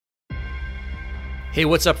Hey,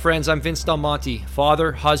 what's up, friends? I'm Vince Del Monte,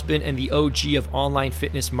 father, husband, and the OG of online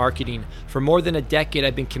fitness marketing. For more than a decade,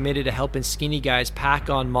 I've been committed to helping skinny guys pack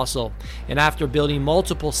on muscle. And after building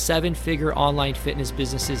multiple seven-figure online fitness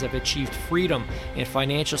businesses, I've achieved freedom and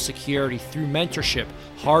financial security through mentorship,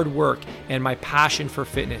 hard work, and my passion for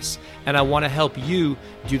fitness. And I want to help you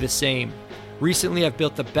do the same. Recently, I've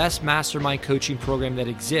built the best mastermind coaching program that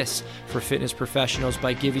exists for fitness professionals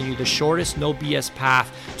by giving you the shortest, no BS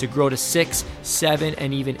path to grow to 6, 7,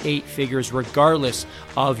 and even 8 figures, regardless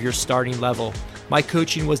of your starting level. My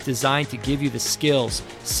coaching was designed to give you the skills,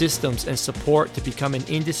 systems, and support to become an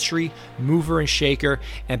industry mover and shaker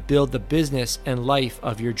and build the business and life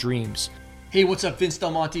of your dreams. Hey, what's up? Vince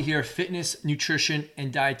Del Monte here, fitness, nutrition,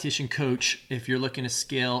 and dietitian coach. If you're looking to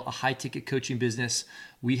scale a high-ticket coaching business,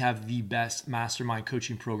 we have the best mastermind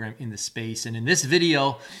coaching program in the space. And in this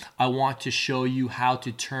video, I want to show you how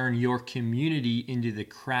to turn your community into the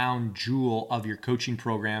crown jewel of your coaching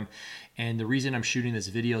program. And the reason I'm shooting this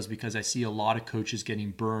video is because I see a lot of coaches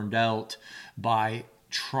getting burned out by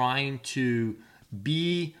trying to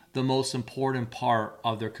be the most important part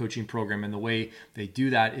of their coaching program. And the way they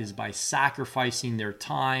do that is by sacrificing their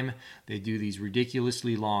time. They do these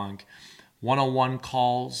ridiculously long one-on-one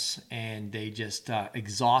calls, and they just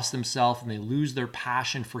exhaust themselves, and they lose their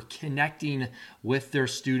passion for connecting with their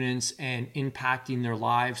students and impacting their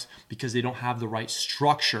lives because they don't have the right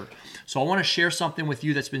structure. So I want to share something with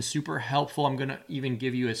you that's been super helpful. I'm going to even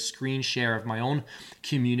give you a screen share of my own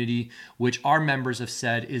community, which our members have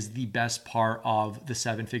said is the best part of the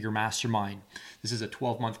 7-Figure Mastermind. This is a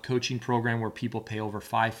 12-month coaching program where people pay over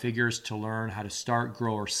 5 figures to learn how to start,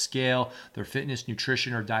 grow, or scale their fitness,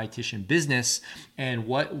 nutrition, or dietitian business. And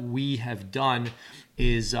what we have done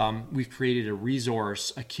is we've created a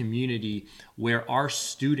resource, a community where our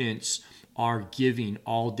students are giving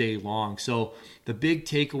all day long. So the big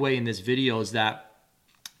takeaway in this video is that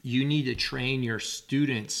you need to train your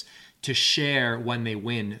students to share when they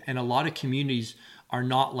win. And a lot of communities are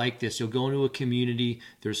not like this. You'll go into a community,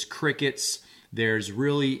 there's crickets, there's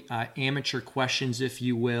really amateur questions, if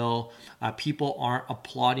you will. People aren't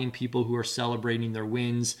applauding people who are celebrating their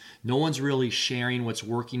wins. No one's really sharing what's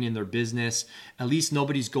working in their business. At least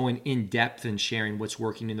nobody's going in depth and sharing what's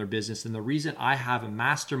working in their business. And the reason I have a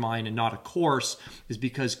mastermind and not a course is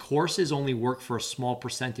because courses only work for a small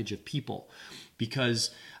percentage of people.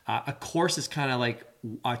 Because a course is kind of like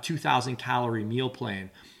a 2,000 calorie meal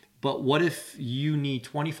plan. But what if you need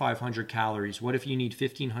 2,500 calories? What if you need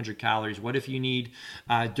 1,500 calories? What if you need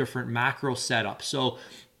different macro setup? So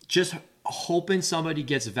just hoping somebody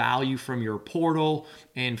gets value from your portal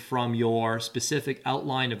and from your specific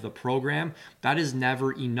outline of the program, that is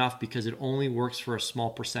never enough because it only works for a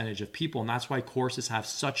small percentage of people. And that's why courses have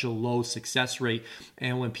such a low success rate.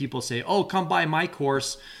 And when people say, oh, come buy my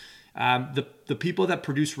course, the people that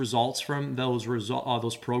produce results from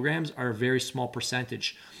those programs are a very small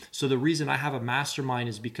percentage. So the reason I have a mastermind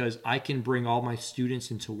is because I can bring all my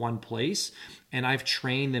students into one place, and I've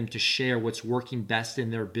trained them to share what's working best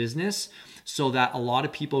in their business, so that a lot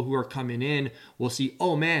of people who are coming in will see,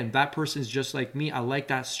 oh man, that person's just like me. I like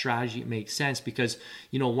that strategy. It makes sense because,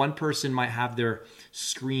 one person might have their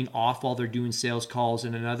screen off while they're doing sales calls,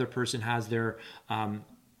 and another person has their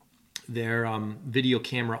video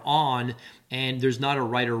camera on, and there's not a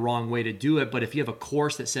right or wrong way to do it. But if you have a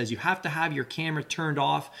course that says you have to have your camera turned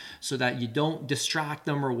off so that you don't distract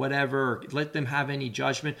them or whatever, or let them have any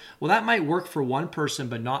judgment, well, that might work for one person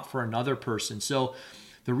but not for another person. So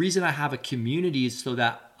the reason I have a community is so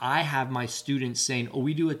that I have my students saying, oh,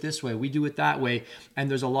 we do it this way, we do it that way. And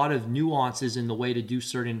there's a lot of nuances in the way to do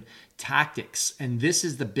certain tactics. And this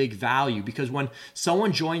is the big value, because when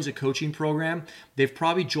someone joins a coaching program, they've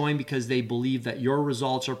probably joined because they believe that your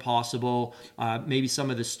results are possible. Maybe some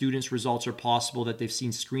of the students' results are possible that they've seen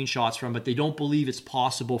screenshots from, but they don't believe it's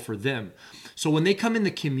possible for them. So when they come in the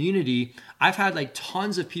community, I've had like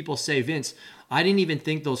tons of people say, Vince, I didn't even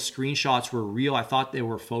think those screenshots were real. I thought they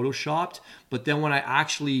were photoshopped. But then when I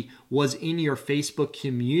actually was in your Facebook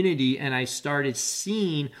community and I started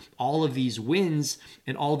seeing all of these wins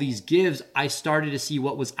and all these gives, I started to see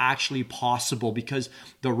what was actually possible, because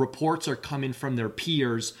the reports are coming from their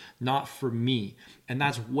peers, not from me. And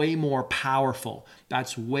that's way more powerful.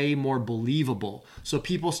 That's way more believable. So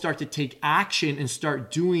people start to take action and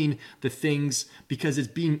start doing the things because it's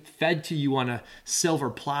being fed to you on a silver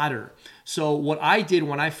platter. So what I did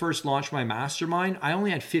when I first launched my mastermind, I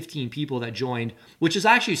only had 15 people that joined, which is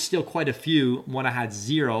actually still quite a few when I had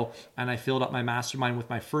 0, and I filled up my mastermind with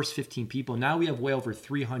my first 15 people. Now we have way over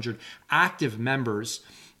 300 active members,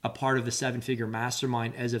 a part of the 7-Figure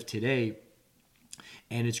Mastermind as of today.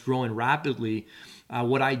 and it's growing rapidly.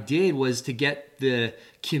 What I did was to get the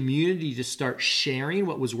community to start sharing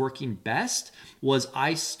what was working best was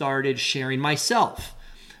I started sharing myself.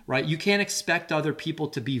 Right? You can't expect other people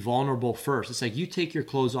to be vulnerable first. It's like, you take your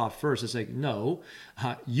clothes off first. It's like, no,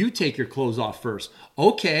 you take your clothes off first.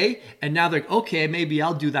 Okay. And now they're like, okay, maybe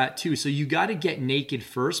I'll do that too. So you got to get naked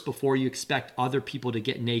first before you expect other people to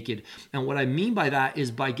get naked. And what I mean by that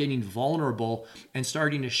is by getting vulnerable and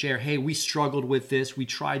starting to share, hey, we struggled with this. We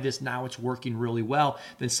tried this. Now it's working really well.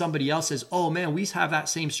 Then somebody else says, oh man, we have that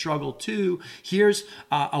same struggle too. Here's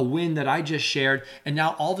a win that I just shared. And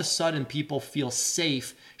now all of a sudden people feel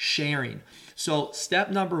safe sharing. So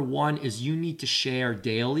step number one is you need to share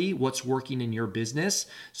daily what's working in your business.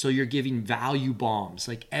 So you're giving value bombs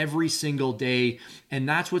like every single day. And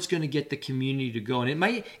that's what's going to get the community to go. And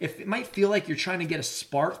it might feel like you're trying to get a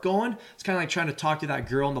spark going. It's kind of like trying to talk to that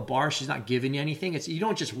girl in the bar. She's not giving you anything. You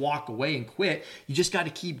don't just walk away and quit. You just got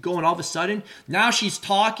to keep going. All of a sudden, now she's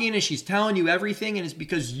talking and she's telling you everything. And it's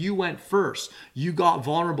because you went first. You got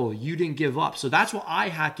vulnerable. You didn't give up. So that's what I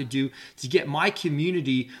had to do to get my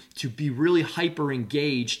community to be really hyper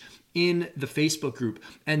engaged in the Facebook group.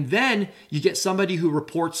 And then you get somebody who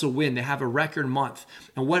reports a win. They have a record month.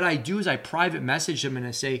 And what I do is I private message them and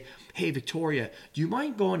I say, hey, Victoria, do you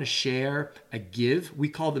mind going to share a give? We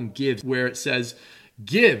call them gives, where it says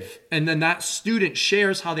give. And then that student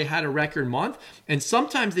shares how they had a record month. And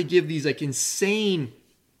sometimes they give these like insane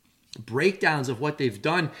breakdowns of what they've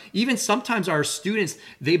done. Even sometimes our students,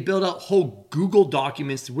 they build out whole Google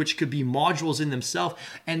documents, which could be modules in themselves,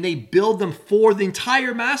 and they build them for the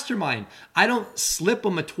entire mastermind. I don't slip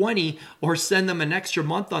them a 20 or send them an extra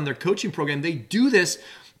month on their coaching program. They do this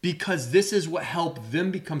because this is what helped them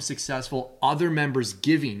become successful, other members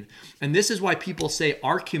giving. And this is why people say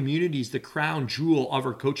our community is the crown jewel of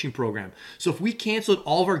our coaching program. So if we canceled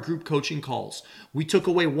all of our group coaching calls, we took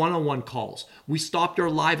away one-on-one calls, we stopped our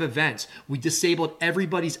live events, we disabled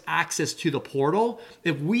everybody's access to the portal,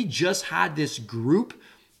 if we just had this group,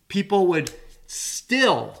 people would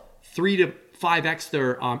still 3 to 5x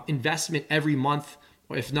their investment every month,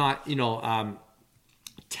 or if not,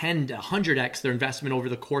 10 to 100x their investment over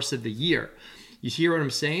the course of the year. You hear what I'm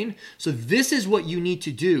saying? So this is what you need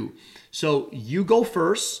to do. So you go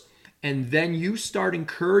first, and then you start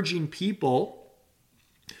encouraging people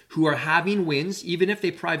who are having wins. Even if they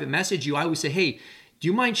private message you, I always say, hey, do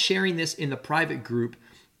you mind sharing this in the private group?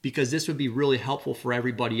 Because this would be really helpful for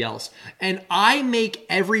everybody else. And I make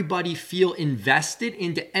everybody feel invested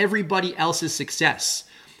into everybody else's success.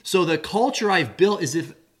 So the culture I've built is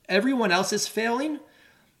if everyone else is failing,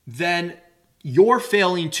 then you're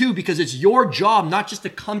failing too, because it's your job not just to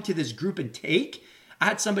come to this group and take. I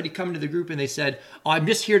had somebody come to the group and they said, oh, I'm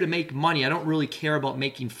just here to make money. I don't really care about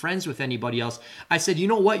making friends with anybody else. I said, you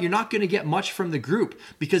know what? You're not going to get much from the group,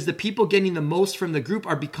 because the people getting the most from the group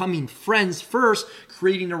are becoming friends first,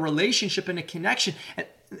 creating a relationship and a connection.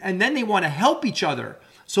 And then they want to help each other.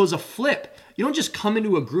 So as a flip, you don't just come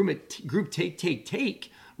into a group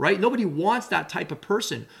take, right? Nobody wants that type of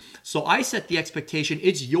person. So I set the expectation,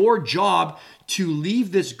 it's your job to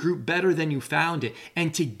leave this group better than you found it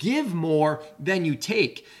and to give more than you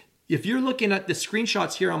take. If you're looking at the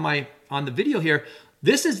screenshots here on the video here,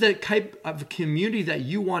 this is the type of community that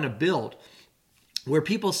you want to build, where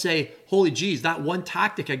people say, holy geez, that one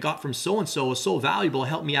tactic I got from so-and-so was so valuable, it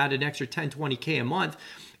helped me add an extra 10, 20K a month.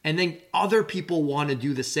 And then other people want to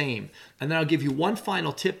do the same. And then I'll give you one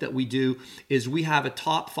final tip that we do is we have a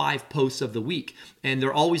top 5 posts of the week, and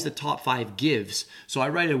they're always the top 5 gives. So I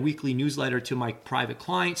write a weekly newsletter to my private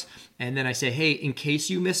clients, and then I say, hey, in case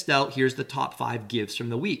you missed out, here's the top 5 gives from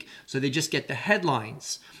the week. So they just get the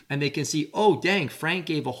headlines and they can see, oh, dang, Frank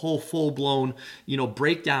gave a whole full-blown,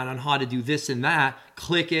 breakdown on how to do this and that.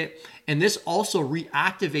 Click it. And this also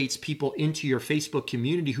reactivates people into your Facebook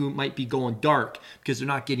community who might be going dark because they're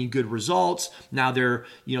not getting good results. Now they're,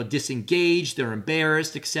 disengaged, they're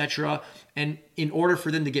embarrassed, etc. And in order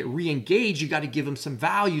for them to get re-engaged, you got to give them some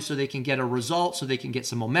value so they can get a result, so they can get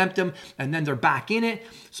some momentum, and then they're back in it.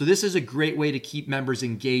 So this is a great way to keep members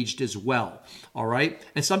engaged as well. All right.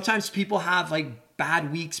 And sometimes people have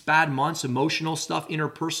bad weeks, bad months, emotional stuff,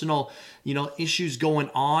 interpersonal, issues going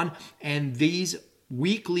on. And these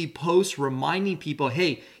weekly posts reminding people,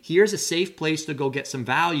 hey, here's a safe place to go get some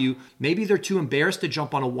value. Maybe they're too embarrassed to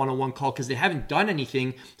jump on a one-on-one call because they haven't done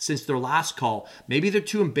anything since their last call. Maybe they're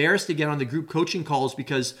too embarrassed to get on the group coaching calls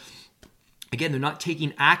because, again, they're not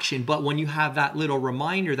taking action. But when you have that little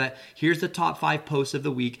reminder that here's the top 5 posts of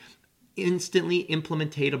the week, instantly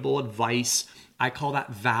implementatable advice. I call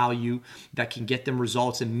that value that can get them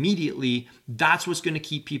results immediately. That's what's going to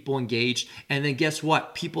keep people engaged. And then guess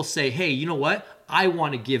what? People say, hey, you know what? I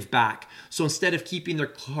want to give back. So instead of keeping their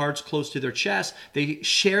cards close to their chest, they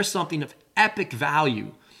share something of epic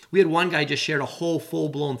value. We had one guy just shared a whole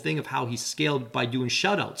full-blown thing of how he scaled by doing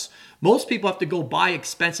shutouts. Most people have to go buy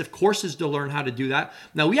expensive courses to learn how to do that.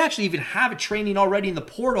 Now, we actually even have a training already in the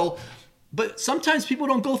portal, but sometimes people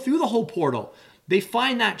don't go through the whole portal. They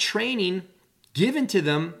find that training given to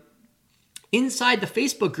them inside the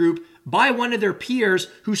Facebook group by one of their peers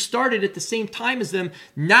who started at the same time as them.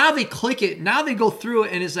 Now they click it. Now they go through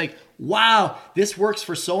it and it's like, wow, this works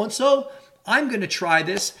for so-and-so. I'm going to try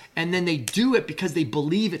this. And then they do it because they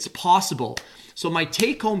believe it's possible. So my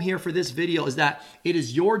take home here for this video is that it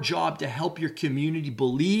is your job to help your community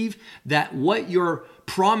believe that what you're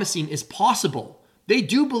promising is possible. They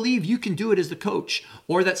do believe you can do it as the coach,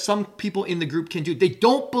 or that some people in the group can do it. They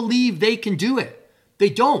don't believe they can do it. They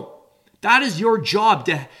don't. That is your job,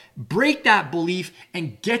 to break that belief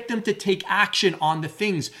and get them to take action on the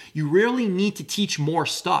things. You really need to teach more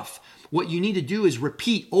stuff. What you need to do is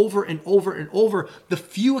repeat over and over and over the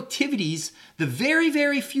few activities, the very,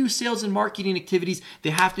 very few sales and marketing activities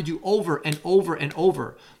they have to do over and over and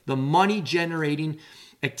over. The money generating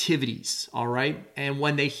activities, all right? And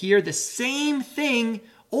when they hear the same thing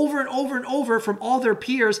over and over and over from all their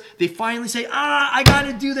peers, they finally say, I got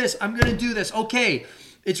to do this. I'm going to do this. Okay.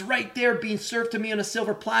 It's right there being served to me on a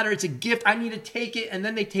silver platter. It's a gift. I need to take it. And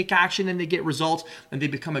then they take action and they get results and they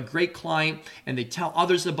become a great client and they tell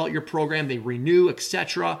others about your program. They renew,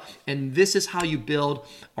 etc. And this is how you build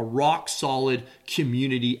a rock solid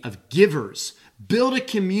community of givers. Build a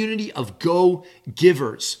community of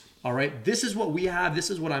go-givers. All right, this is what we have.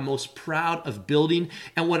 This is what I'm most proud of building.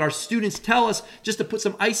 And what our students tell us, just to put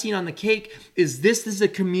some icing on the cake, is this is a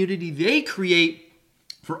community they create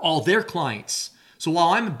for all their clients. So while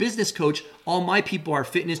I'm a business coach, all my people are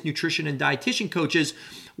fitness, nutrition, and dietitian coaches.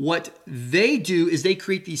 What they do is they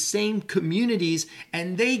create these same communities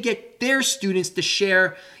and they get their students to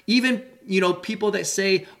share. Even, people that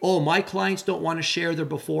say, oh, my clients don't want to share their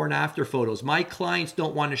before and after photos. My clients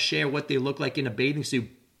don't want to share what they look like in a bathing suit.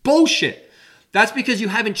 Bullshit. That's because you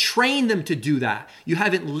haven't trained them to do that. You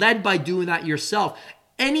haven't led by doing that yourself.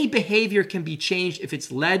 Any behavior can be changed if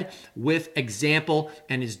it's led with example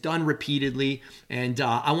and is done repeatedly. And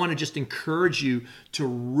I want to just encourage you to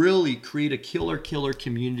really create a killer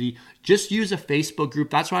community. Just use a Facebook group.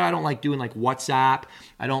 That's why I don't like doing like WhatsApp.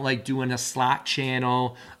 I don't like doing a Slack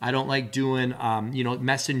channel. I don't like doing,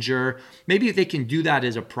 Messenger. Maybe if they can do that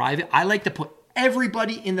as a private. I like to put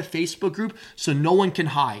everybody in the Facebook group so no one can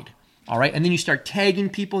hide. All right. And then you start tagging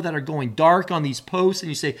people that are going dark on these posts and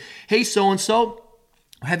you say, hey, so-and-so,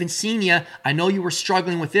 I haven't seen you. I know you were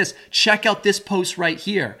struggling with this. Check out this post right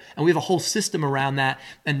here. And we have a whole system around that.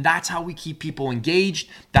 And that's how we keep people engaged.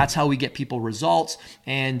 That's how we get people results.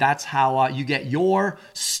 And that's how you get your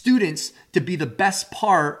students to be the best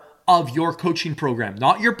part of your coaching program.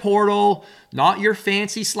 Not your portal, not your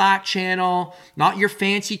fancy Slack channel, not your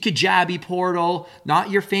fancy Kajabi portal,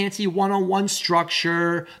 not your fancy one-on-one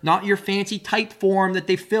structure, not your fancy type form that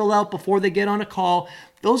they fill out before they get on a call.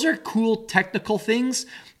 Those are cool technical things,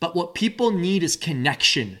 but what people need is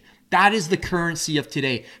connection. That is the currency of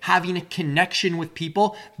today. Having a connection with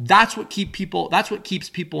people, that's what keeps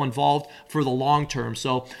people involved for the long term.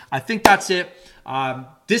 So I think that's it.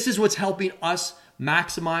 This is what's helping us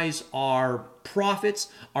maximize our profits,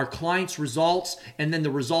 our clients' results, and then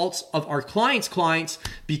the results of our clients'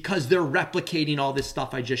 because they're replicating all this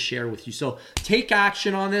stuff I just shared with you. So take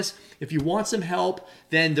action on this. If you want some help,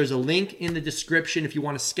 then there's a link in the description. If you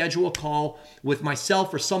want to schedule a call with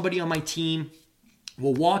myself or somebody on my team,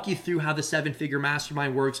 we'll walk you through how the 7-Figure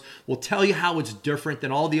Mastermind works. We'll tell you how it's different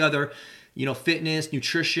than all the other fitness,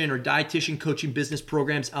 nutrition, or dietitian coaching business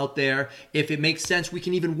programs out there. If it makes sense, we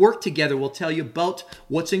can even work together. We'll tell you about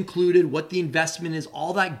what's included, what the investment is,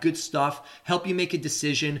 all that good stuff, help you make a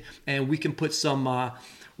decision, and we can put some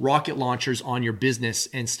rocket launchers on your business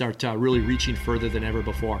and start really reaching further than ever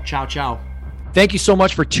before. Ciao, ciao. Thank you so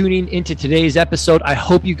much for tuning into today's episode. I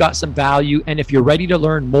hope you got some value. And if you're ready to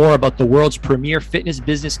learn more about the world's premier fitness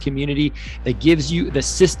business community that gives you the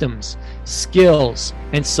systems, skills,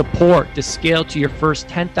 and support to scale to your first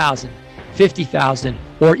 $10,000, $50,000,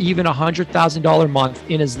 or even $100,000 a month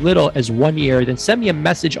in as little as 1 year, then send me a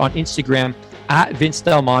message on Instagram at Vince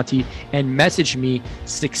Del Monte and message me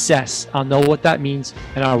success. I'll know what that means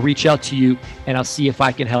and I'll reach out to you and I'll see if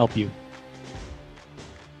I can help you.